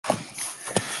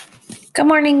Good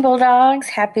morning, Bulldogs.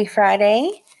 Happy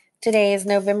Friday. Today is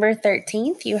November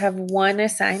 13th. You have one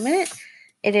assignment.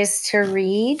 It is to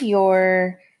read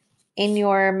in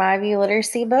your MyView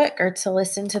Literacy book or to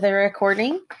listen to the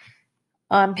recording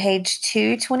on page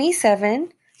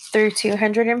 227 through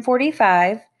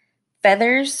 245,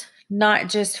 Feathers, Not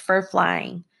Just for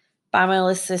Flying by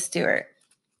Melissa Stewart.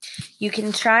 You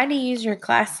can try to use your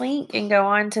class link and go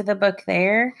on to the book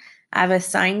there. I've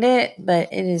assigned it, but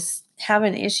it is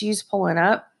having issues pulling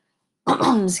up.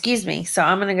 Excuse me. So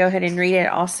I'm going to go ahead and read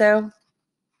it also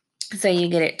so you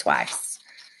get it twice.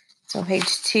 So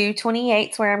page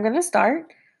 228 is where I'm going to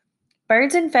start.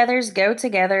 Birds and feathers go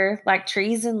together like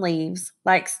trees and leaves,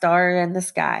 like stars in the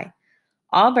sky.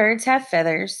 All birds have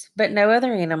feathers, but no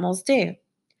other animals do.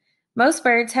 Most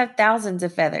birds have thousands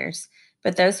of feathers,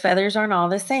 but those feathers aren't all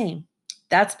the same.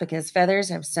 That's because feathers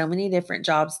have so many different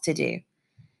jobs to do.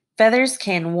 Feathers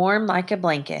can warm like a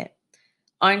blanket.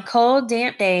 On cold,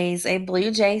 damp days, a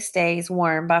blue jay stays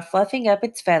warm by fluffing up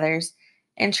its feathers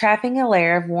and trapping a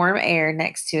layer of warm air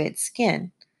next to its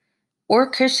skin, or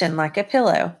cushion like a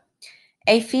pillow.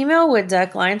 A female wood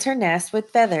duck lines her nest with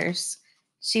feathers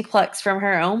she plucks from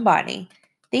her own body.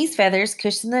 These feathers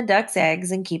cushion the duck's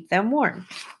eggs and keep them warm.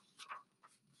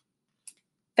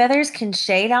 Feathers can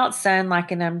shade out sun like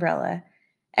an umbrella.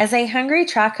 As a hungry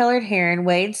tricolored heron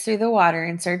wades through the water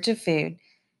in search of food,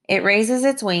 it raises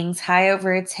its wings high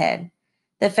over its head.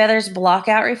 The feathers block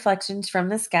out reflections from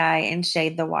the sky and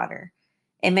shade the water.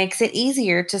 It makes it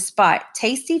easier to spot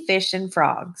tasty fish and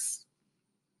frogs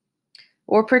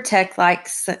or protect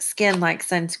skin like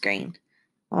sunscreen.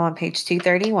 On page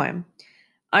 231.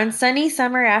 On sunny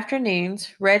summer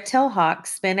afternoons, red-tailed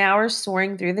hawks spend hours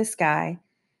soaring through the sky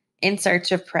in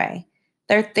search of prey.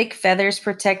 Their thick feathers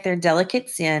protect their delicate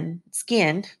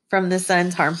skin from the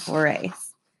sun's harmful rays.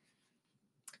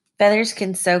 Feathers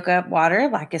can soak up water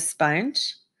like a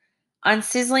sponge. On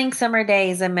sizzling summer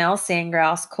days, a male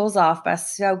sandgrouse cools off by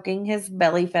soaking his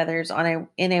belly feathers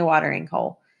in a watering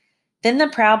hole. Then the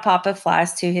proud papa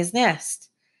flies to his nest.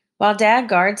 While dad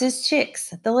guards his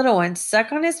chicks, the little ones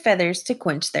suck on his feathers to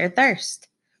quench their thirst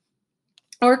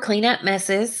or clean up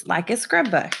messes like a scrub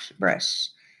brush.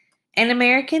 An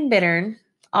American bittern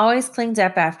always cleans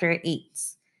up after it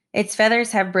eats. Its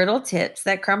feathers have brittle tips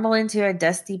that crumble into a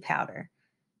dusty powder.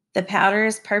 The powder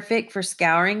is perfect for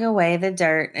scouring away the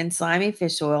dirt and slimy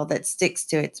fish oil that sticks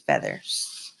to its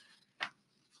feathers.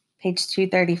 Page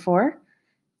 234.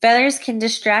 Feathers can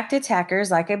distract attackers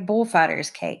like a bullfighter's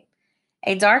cape.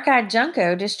 A dark-eyed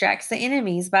junco distracts the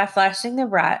enemies by flashing the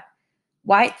bright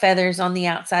white feathers on the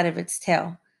outside of its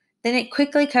tail. Then it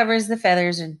quickly covers the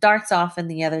feathers and darts off in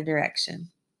the other direction.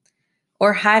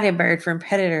 Or hide a bird from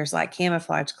predators like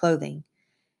camouflage clothing.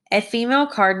 A female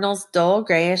cardinal's dull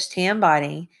grayish tan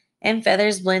body and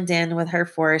feathers blend in with her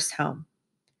forest home.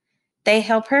 They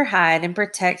help her hide and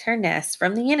protect her nest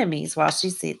from the enemies while she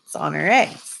sits on her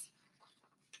eggs.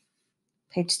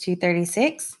 Page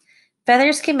 236.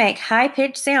 Feathers can make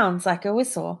high-pitched sounds like a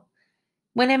whistle.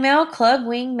 When a male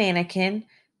club-winged mannequin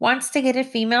wants to get a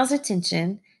female's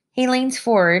attention, he leans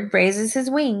forward, raises his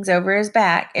wings over his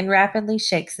back, and rapidly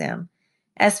shakes them.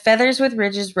 As feathers with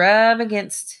ridges rub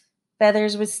against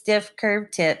feathers with stiff,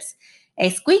 curved tips, a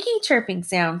squeaky chirping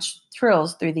sound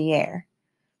thrills through the air.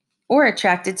 Or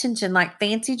attract attention like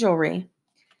fancy jewelry.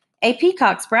 A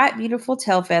peacock's bright, beautiful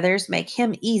tail feathers make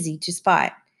him easy to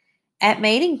spot. At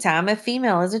mating time, a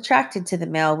female is attracted to the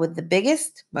male with the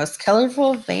biggest, most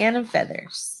colorful band of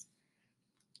feathers.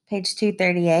 Page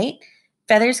 238.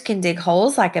 Feathers can dig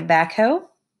holes like a backhoe.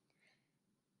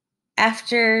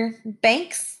 After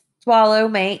banks swallow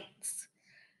mates,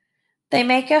 they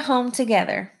make a home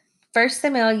together. First,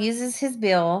 the male uses his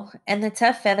bill and the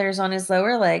tough feathers on his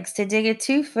lower legs to dig a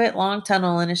 2-foot-long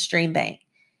tunnel in a stream bank.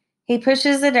 He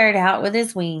pushes the dirt out with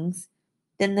his wings.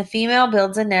 Then the female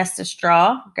builds a nest of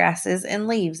straw, grasses, and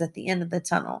leaves at the end of the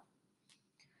tunnel.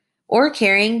 Or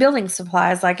carrying building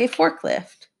supplies like a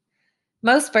forklift.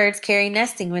 Most birds carry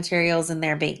nesting materials in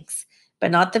their beaks,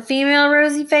 but not the female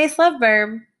rosy-faced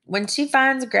lovebird. When she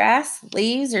finds grass,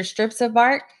 leaves, or strips of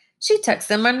bark, she tucks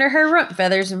them under her rump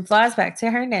feathers and flies back to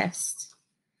her nest.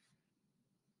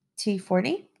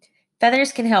 240.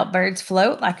 Feathers can help birds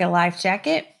float like a life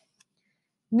jacket.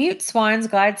 Mute swans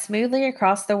glide smoothly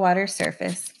across the water's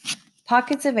surface.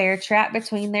 Pockets of air trapped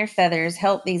between their feathers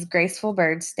help these graceful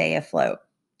birds stay afloat.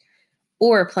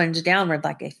 Or plunge downward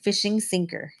like a fishing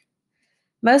sinker.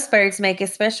 Most birds make a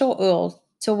special oil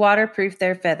to waterproof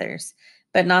their feathers,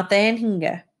 but not the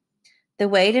anhinga. The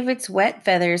weight of its wet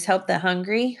feathers help the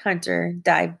hungry hunter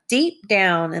dive deep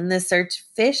down in the search of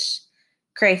fish,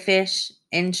 crayfish,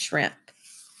 and shrimp.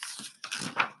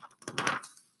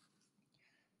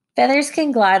 Feathers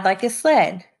can glide like a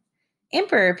sled.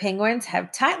 Emperor penguins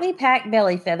have tightly packed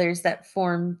belly feathers that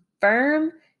form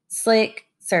firm, slick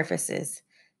surfaces.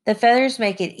 The feathers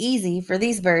make it easy for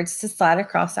these birds to slide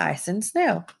across ice and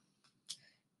snow.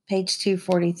 Page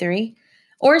 243.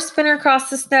 Or spin across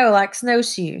the snow like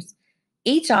snowshoes.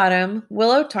 Each autumn,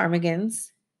 willow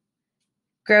ptarmigans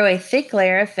grow a thick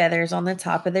layer of feathers on the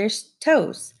top of their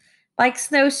toes. Like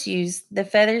snowshoes, the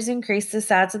feathers increase the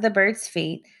size of the bird's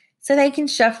feet so they can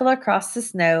shuffle across the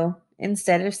snow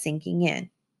instead of sinking in.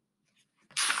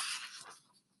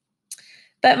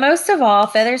 But most of all,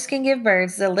 feathers can give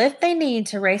birds the lift they need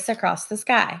to race across the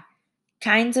sky.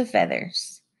 Kinds of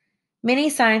feathers. Many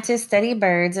scientists study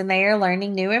birds and they are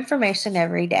learning new information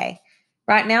every day.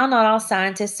 Right now, not all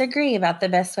scientists agree about the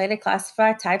best way to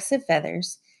classify types of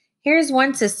feathers. Here's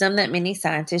one system that many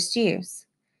scientists use.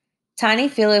 Tiny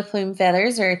filoplume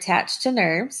feathers are attached to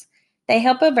nerves. They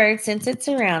help a bird sense its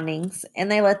surroundings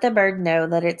and they let the bird know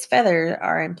that its feathers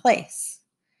are in place.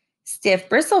 Stiff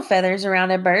bristle feathers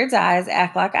around a bird's eyes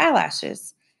act like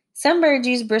eyelashes. Some birds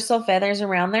use bristle feathers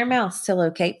around their mouths to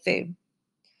locate food.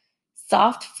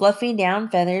 Soft, fluffy down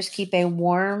feathers keep a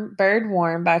bird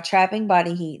warm by trapping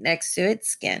body heat next to its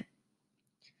skin.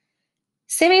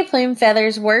 Semi-plume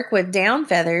feathers work with down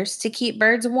feathers to keep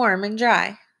birds warm and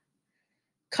dry.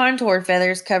 Contour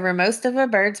feathers cover most of a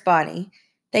bird's body.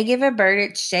 They give a bird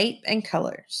its shape and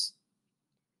colors.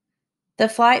 The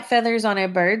flight feathers on a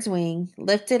bird's wing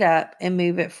lift it up and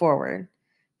move it forward.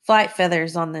 Flight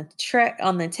feathers on the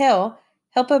tail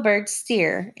help a bird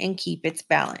steer and keep its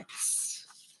balance.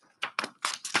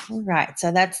 All right,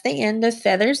 so that's the end of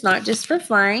feathers, not just for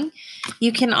flying.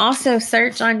 You can also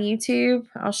search on YouTube.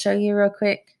 I'll show you real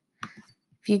quick.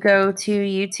 If you go to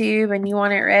YouTube and you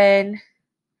want it read,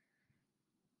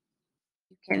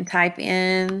 you can type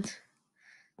in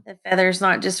the feathers,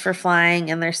 not just for flying,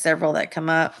 and there's several that come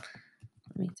up.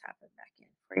 Let me type it back in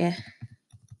for you.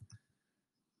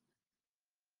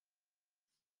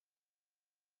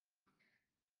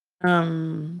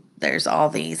 There's all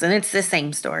these, and it's the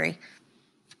same story.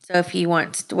 So if you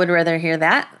would rather hear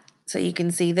that, so you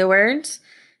can see the words,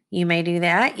 you may do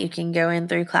that. You can go in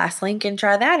through ClassLink and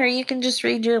try that, or you can just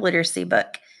read your literacy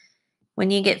book.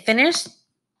 When you get finished,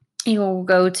 you will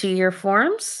go to your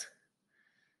forms,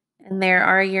 and there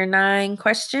are your 9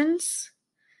 questions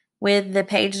with the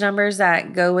page numbers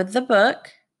that go with the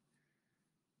book.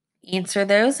 Answer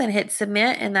those and hit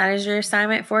submit, and that is your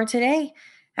assignment for today.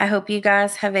 I hope you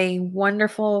guys have a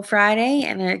wonderful Friday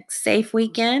and a safe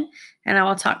weekend, and I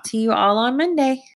will talk to you all on Monday.